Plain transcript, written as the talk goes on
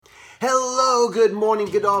Hello, good morning,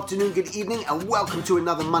 good afternoon, good evening, and welcome to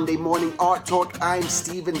another Monday Morning Art Talk. I'm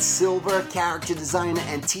Steven Silver, character designer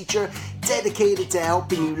and teacher, dedicated to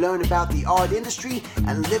helping you learn about the art industry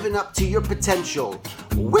and living up to your potential.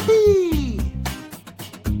 Whippy!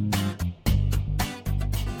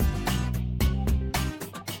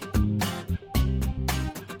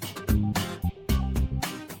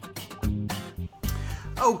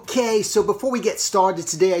 Okay, so before we get started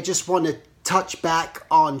today, I just want to touch back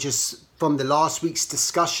on just from the last week's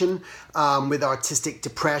discussion with artistic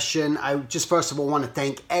depression. I just first of all want to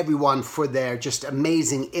thank everyone for their just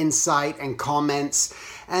amazing insight and comments,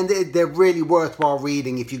 and they're really worthwhile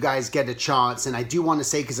reading if you guys get a chance. And I do want to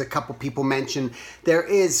say, because a couple people mentioned, there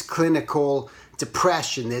is clinical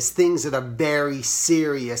depression. There's things that are very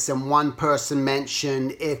serious, and one person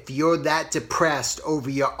mentioned if you're that depressed over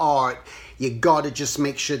your art, you got to just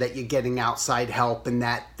make sure that you're getting outside help, and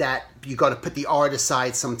that you got to put the art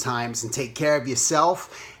aside sometimes and take care of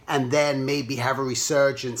yourself, and then maybe have a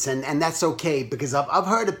resurgence, and that's okay, because I've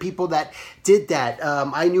heard of people that did that.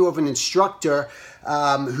 I knew of an instructor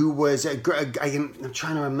who was I'm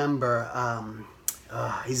trying to remember.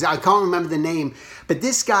 I can't remember the name, but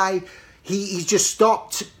this guy he just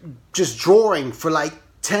stopped just drawing for like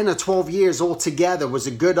 10 or 12 years altogether, was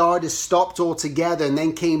a good artist, stopped altogether, and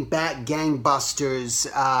then came back gangbusters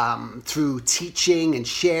through teaching and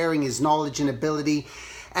sharing his knowledge and ability.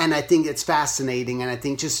 And I think it's fascinating, and I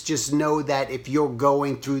think just know that if you're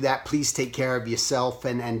going through that, please take care of yourself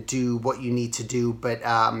and do what you need to do. But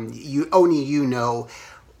you know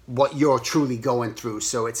what you're truly going through,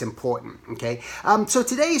 so it's important, okay? So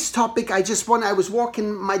today's topic, I was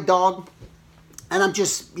walking my dog, and I'm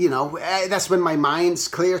just, that's when my mind's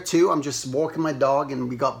clear too. I'm just walking my dog, and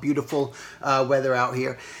we got beautiful weather out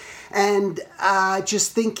here. And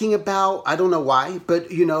just thinking about, I don't know why, but,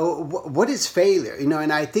 what is failure?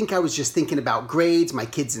 And I think I was just thinking about grades, my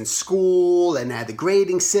kids in school, and the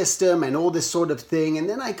grading system, and all this sort of thing. And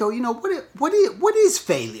then I go, what is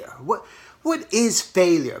failure? What is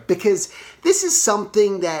failure? Because this is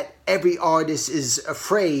something that every artist is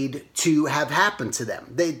afraid to have happen to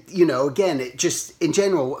them. They, again, it just in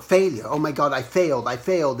general, failure. Oh my God, I failed.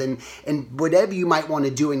 And whatever you might want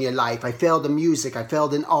to do in your life, I failed in music, I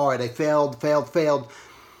failed in art, I failed.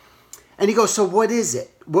 And you go, so what is it?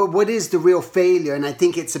 What is the real failure? And I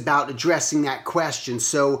think it's about addressing that question.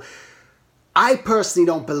 So I personally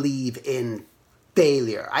don't believe in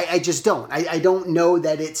failure. I just don't. I don't know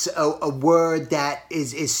that it's a word that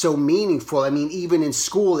is so meaningful. I mean, even in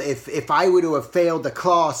school, if I were to have failed a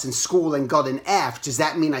class in school and got an F, does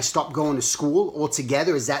that mean I stopped going to school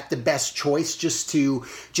altogether? Is that the best choice, just to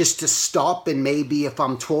stop, and maybe if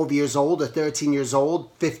I'm 12 years old or 13 years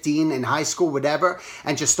old, 15 in high school, whatever,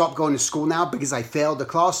 and just stop going to school now because I failed a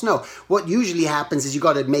class? No. What usually happens is you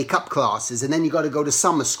got to make up classes, and then you got to go to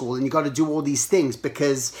summer school, and you got to do all these things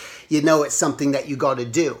because it's something that you got to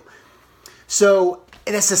do. So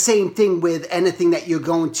that's the same thing with anything that you're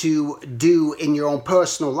going to do in your own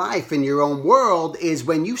personal life, in your own world, is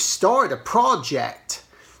when you start a project.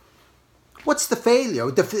 What's the failure?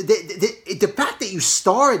 The fact that you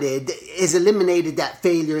started has eliminated that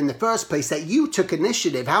failure in the first place, that you took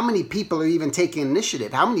initiative. How many people are even taking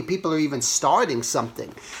initiative? How many people are even starting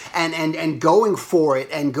something and going for it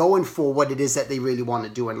and going for what it is that they really want to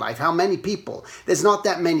do in life? How many people? There's not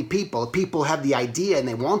that many people. People have the idea and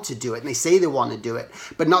they want to do it and they say they want to do it,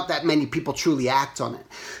 but not that many people truly act on it.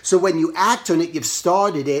 So when you act on it, you've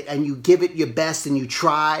started it and you give it your best and you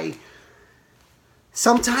try.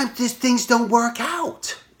 Sometimes these things don't work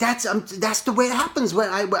out. That's the way it happens. When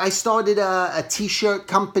I started a t-shirt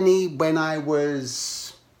company when I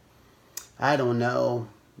was, I don't know,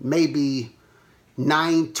 maybe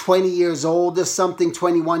 20 years old or something,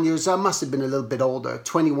 21 years old. I must have been a little bit older,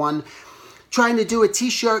 21. Trying to do a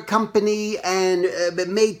t-shirt company and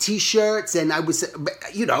made t-shirts, and I was,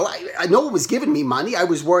 I know it was giving me money. I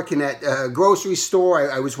was working at a grocery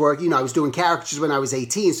store. I was working, I was doing caricatures when I was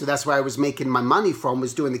 18, so that's where I was making my money from,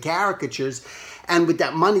 was doing the caricatures. And with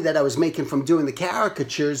that money that I was making from doing the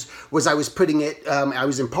caricatures, I was putting it, I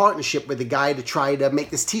was in partnership with a guy to try to make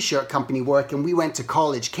this t-shirt company work, and we went to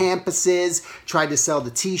college campuses, tried to sell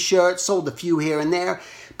the t-shirts, sold a few here and there.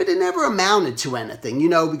 But it never amounted to anything.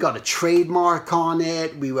 We got a trademark on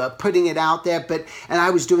it. We were putting it out there, and I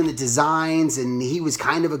was doing the designs, and he was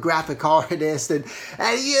kind of a graphic artist, and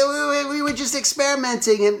we were just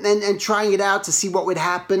experimenting and trying it out to see what would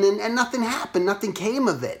happen, and nothing happened. Nothing came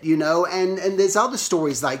of it, and there's other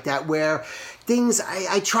stories like that where things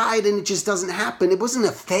I tried and it just doesn't happen. It wasn't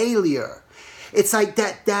a failure. It's like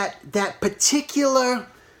that particular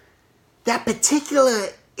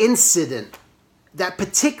incident that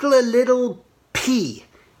particular little pea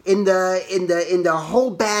in the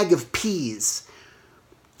whole bag of peas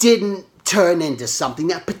didn't turn into something.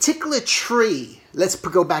 That particular tree, let's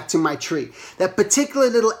go back to my tree, that particular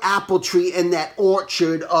little apple tree in that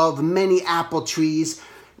orchard of many apple trees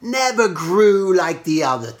never grew like the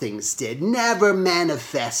other things did, never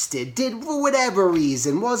manifested, did for whatever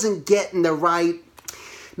reason, wasn't getting the right,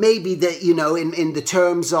 maybe that, you know, in the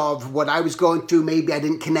terms of what I was going through, maybe I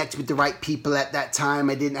didn't connect with the right people at that time.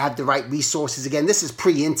 I didn't have the right resources. Again, this is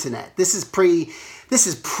pre-internet. This is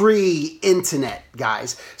pre-internet,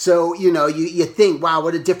 guys. So, you know, you think, wow,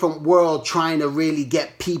 what a different world trying to really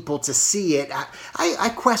get people to see it. I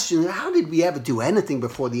question, how did we ever do anything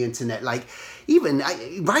before the internet? Like, even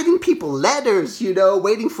writing people letters, you know,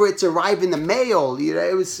 waiting for it to arrive in the mail. You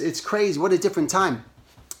know, it's crazy. What a different time.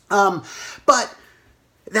 But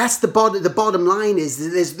that's the bottom line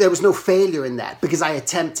is there was no failure in that, because I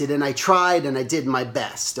attempted and I tried and I did my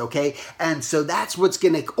best, okay? And so that's what's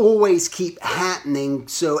going to always keep happening.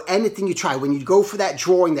 So anything you try, when you go for that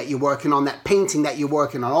drawing that you're working on, that painting that you're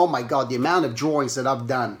working on, oh my God, the amount of drawings that I've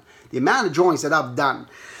done,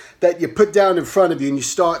 that you put down in front of you and you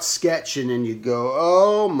start sketching and you go,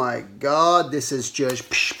 oh my God, this is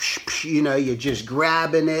just, you know, you're just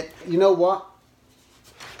grabbing it. You know what?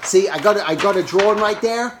 See, I got a drawing right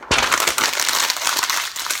there.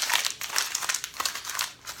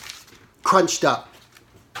 Crunched up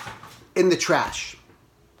in the trash.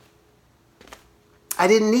 I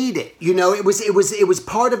didn't need it. You know, it was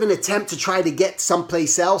part of an attempt to try to get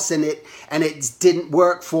someplace else, and it didn't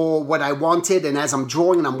work for what I wanted. And as I'm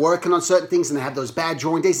drawing and I'm working on certain things and I have those bad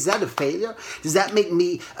drawing days, is that a failure? Does that make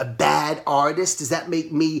me a bad artist? Does that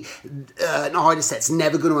make me an artist that's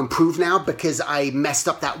never going to improve now because I messed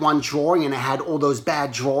up that one drawing and I had all those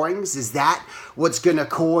bad drawings? Is that what's going to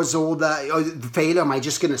cause all the failure? Am I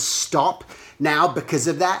just going to stop now because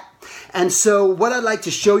of that? And so what I'd like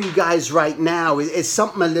to show you guys right now is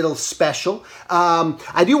something a little special.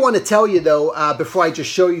 I do want to tell you, though, before I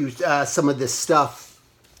just show you some of this stuff,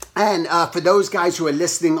 and for those guys who are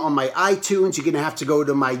listening on my iTunes, you're going to have to go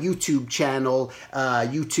to my YouTube channel,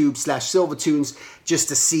 YouTube/Silvertunes, just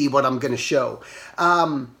to see what I'm going to show.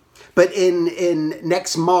 But in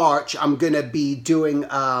next March, I'm going to be doing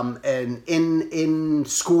an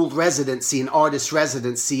in-school residency, an artist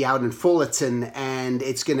residency out in Fullerton. And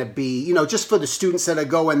it's going to be, you know, just for the students that are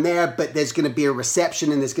going there, but there's going to be a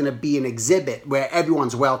reception and there's going to be an exhibit where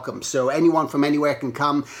everyone's welcome. So anyone from anywhere can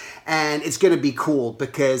come, and it's going to be cool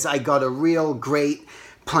because I got a real great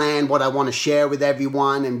plan what I want to share with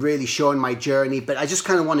everyone and really showing my journey. But I just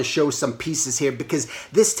kind of want to show some pieces here because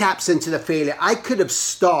this taps into the failure. I could have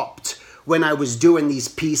stopped when I was doing these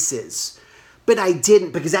pieces, but I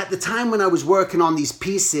didn't, because at the time when I was working on these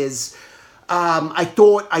pieces, I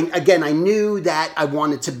thought, I knew that I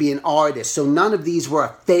wanted to be an artist. So none of these were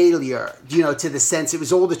a failure, you know, to the sense it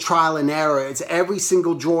was all the trial and error. It's every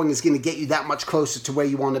single drawing is going to get you that much closer to where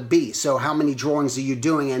you want to be. So how many drawings are you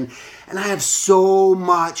doing? And I have so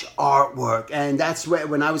much artwork. And that's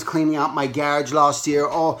when I was cleaning out my garage last year,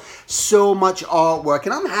 so much artwork.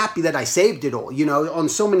 And I'm happy that I saved it all, you know, on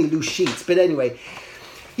so many loose sheets. But anyway,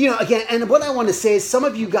 you know, again, and what I want to say is some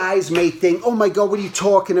of you guys may think, oh my God, what are you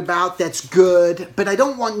talking about? That's good. But I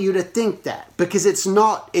don't want you to think that, because it's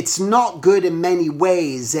not good in many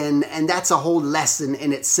ways. And that's a whole lesson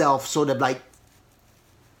in itself, sort of like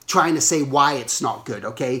trying to say why it's not good,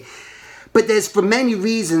 okay? But there's for many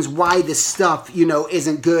reasons why this stuff, you know,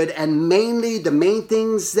 isn't good. And mainly the main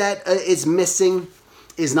things that is missing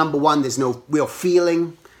is, number one, there's no real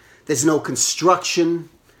feeling. There's no construction.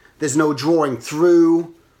 There's no drawing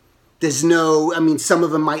through. There's no, I mean, some of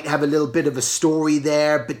them might have a little bit of a story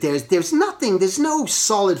there, but there's nothing, there's no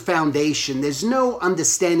solid foundation. There's no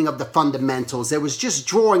understanding of the fundamentals. There was just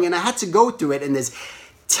drawing, and I had to go through it, and there's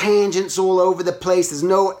tangents all over the place. There's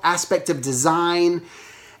no aspect of design,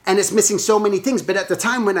 and it's missing so many things. But at the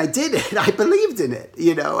time when I did it, I believed in it,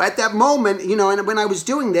 you know. At that moment, you know, and when I was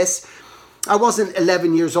doing this, I wasn't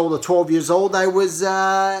 11 years old or 12 years old. I was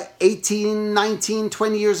 18, 19,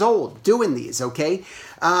 20 years old doing these, okay?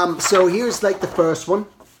 So here's like the first one.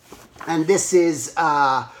 And this is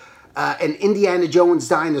an Indiana Jones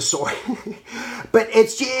dinosaur. But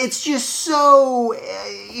it's just so,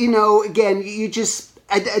 you know, again, you just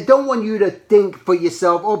I don't want you to think for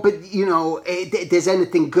yourself, oh, but there's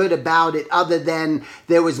anything good about it other than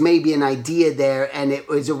there was maybe an idea there and it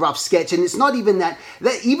was a rough sketch. And it's not even that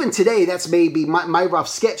even today, that's maybe my rough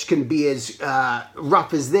sketch can be as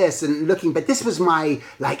rough as this and looking, but this was I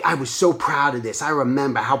was so proud of this. I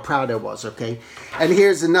remember how proud I was, okay? And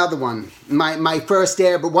here's another one. One of my first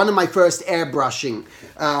airbrushing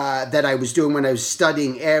that I was doing when I was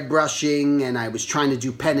studying airbrushing and I was trying to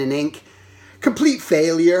do pen and ink. Complete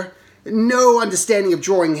failure. No understanding of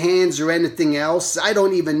drawing hands or anything else. I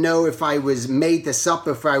don't even know if I was made this up,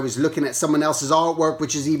 if I was looking at someone else's artwork,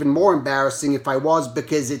 which is even more embarrassing if I was,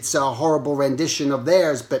 because it's a horrible rendition of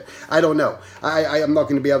theirs, but I don't know. I'm not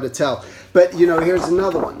going to be able to tell. But, here's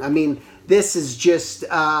another one. I mean, this is just, you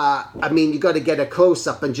got to get a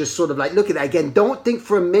close-up and just sort of look at that. Again, don't think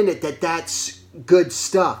for a minute that that's good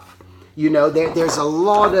stuff. There's a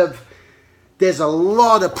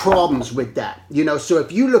lot of problems with that, so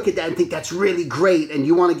if you look at that and think that's really great and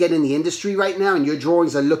you want to get in the industry right now and your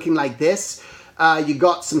drawings are looking like this, you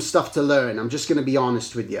got some stuff to learn. I'm just going to be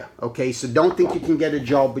honest with you, okay? So don't think you can get a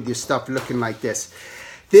job with your stuff looking like this.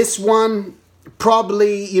 This one,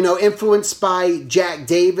 probably, influenced by Jack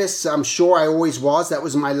Davis. I'm sure I always was. That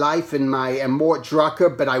was my life and Mort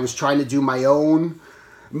Drucker, but I was trying to do my own.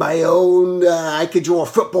 I could draw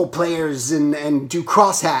football players and do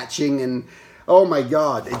cross-hatching and oh my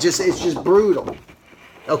God, it's just brutal.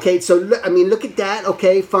 Okay, so look at that.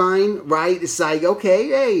 Okay, fine, right? It's like, okay,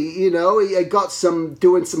 hey, I got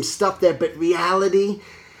doing some stuff there, but reality,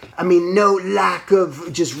 no lack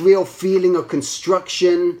of just real feeling of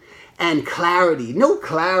construction and clarity. No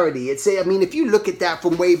clarity. If you look at that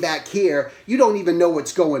from way back here, you don't even know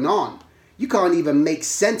what's going on. You can't even make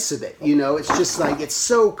sense of it. It's just it's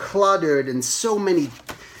so cluttered and so many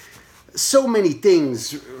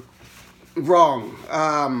things wrong.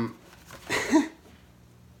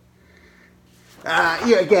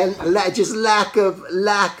 Again, just lack of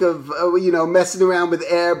messing around with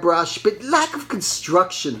airbrush, but lack of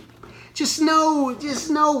construction. Just no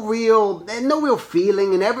real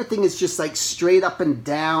feeling, and everything is just straight up and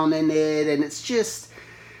down in it, and it's just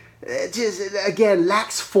again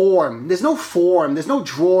lacks form. There's no form. There's no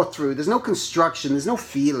draw through. There's no construction. There's no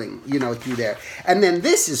feeling, through there. And then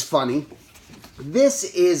this is funny. This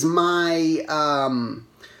is my,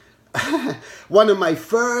 one of my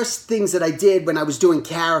first things that I did when I was doing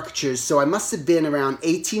caricatures. So I must have been around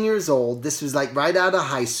 18 years old. This was right out of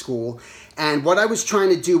high school. And what I was trying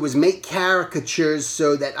to do was make caricatures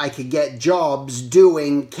so that I could get jobs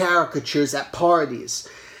doing caricatures at parties.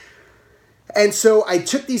 And so I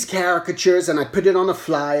took these caricatures and I put it on a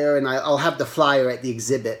flyer, and I'll have the flyer at the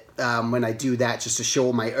exhibit when I do that, just to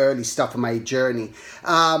show my early stuff and my journey.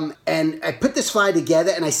 And I put this flyer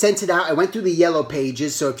together and I sent it out. I went through the yellow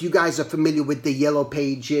pages. So if you guys are familiar with the yellow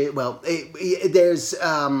page, there's...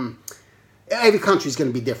 every country is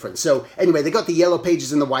going to be different. So anyway, they got the yellow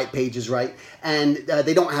pages and the white pages, right? And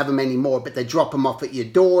they don't have them anymore, but they drop them off at your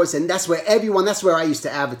doors. And that's where I used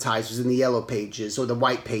to advertise, was in the yellow pages or the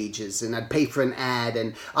white pages. And I'd pay for an ad.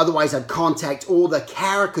 And otherwise I'd contact all the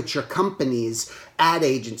caricature companies, ad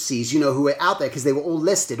agencies, who were out there, because they were all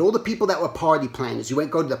listed. All the people that were party planners. You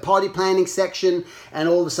go to the party planning section, and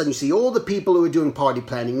all of a sudden you see all the people who are doing party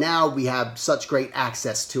planning. Now we have such great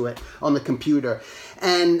access to it on the computer.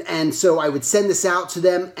 And so I would send this out to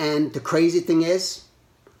them, and the crazy thing is,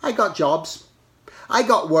 I got jobs. I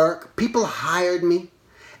got work. People hired me,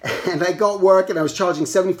 and I got work, and I was charging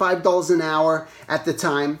 $75 an hour at the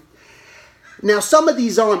time. Now, some of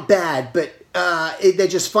these aren't bad, but they're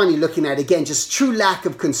just funny looking at. Again, just true lack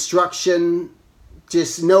of construction,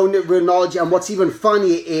 just no real knowledge. And what's even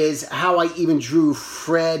funny is how I even drew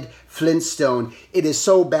Fred Flintstone. It is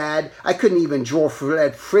so bad. I couldn't even draw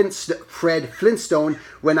Fred Flintstone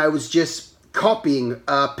when I was just copying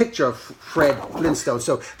a picture of Fred Flintstone.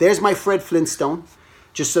 So there's my Fred Flintstone,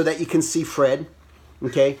 just so that you can see Fred.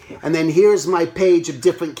 Okay, and then here's my page of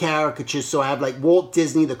different caricatures. So I have Walt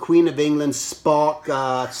Disney, the Queen of England, Spock,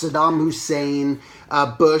 Saddam Hussein,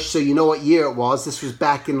 Bush. So you know what year it was. This was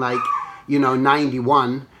back in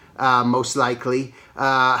 91, most likely.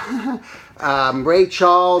 Ray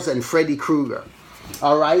Charles and Freddy Krueger.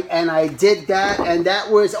 All right, and I did that, and that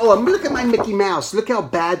was, look at my Mickey Mouse. Look how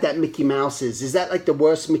bad that Mickey Mouse is. Is that the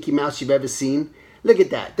worst Mickey Mouse you've ever seen? Look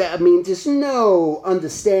at that. There's no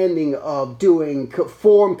understanding of doing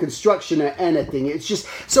form, construction, or anything. It's just,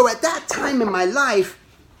 so at that time in my life,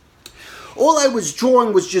 all I was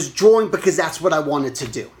drawing was just drawing because that's what I wanted to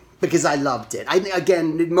do, because I loved it.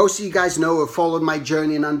 Again, most of you guys know or followed my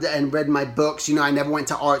journey and read my books. I never went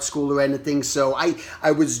to art school or anything, so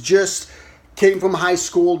I was just came from high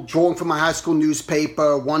school, drawing from my high school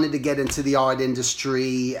newspaper, wanted to get into the art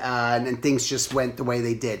industry, and things just went the way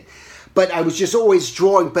they did. But I was just always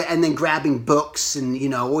drawing, and then grabbing books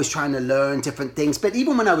and, always trying to learn different things. But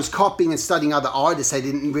even when I was copying and studying other artists, I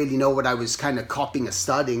didn't really know what I was kind of copying or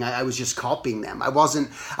studying. I was just copying them. I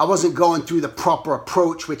wasn't going through the proper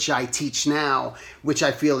approach, which I teach now, which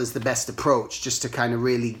I feel is the best approach, just to kind of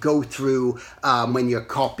really go through when you're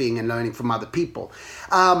copying and learning from other people.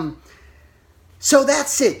 So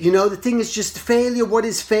that's it. The thing is just failure. What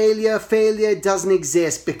is failure? Failure doesn't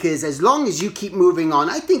exist, because as long as you keep moving on,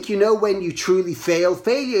 I think when you truly fail.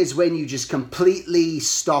 Failure is when you just completely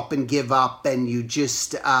stop and give up, and you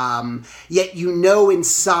just, yet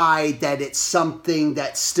inside that it's something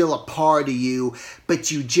that's still a part of you, but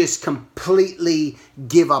you just completely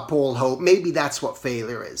give up all hope. Maybe that's what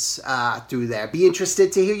failure is through there. Be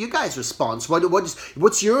interested to hear you guys' response.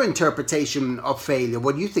 What's your interpretation of failure?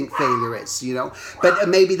 What do you think failure is, But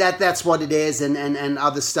maybe that's what it is, and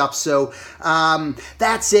other stuff. So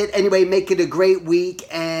that's it. Anyway, make it a great week.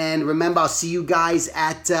 And remember, I'll see you guys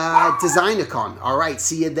at DesignerCon. All right,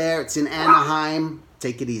 see you there. It's in Anaheim.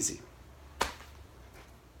 Take it easy.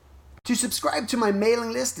 To subscribe to my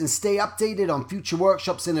mailing list and stay updated on future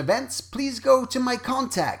workshops and events, please go to my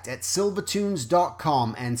contact at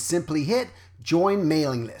silvertoons.com and simply hit join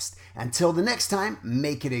mailing list. Until the next time,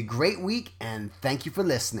 make it a great week, and thank you for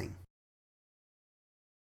listening.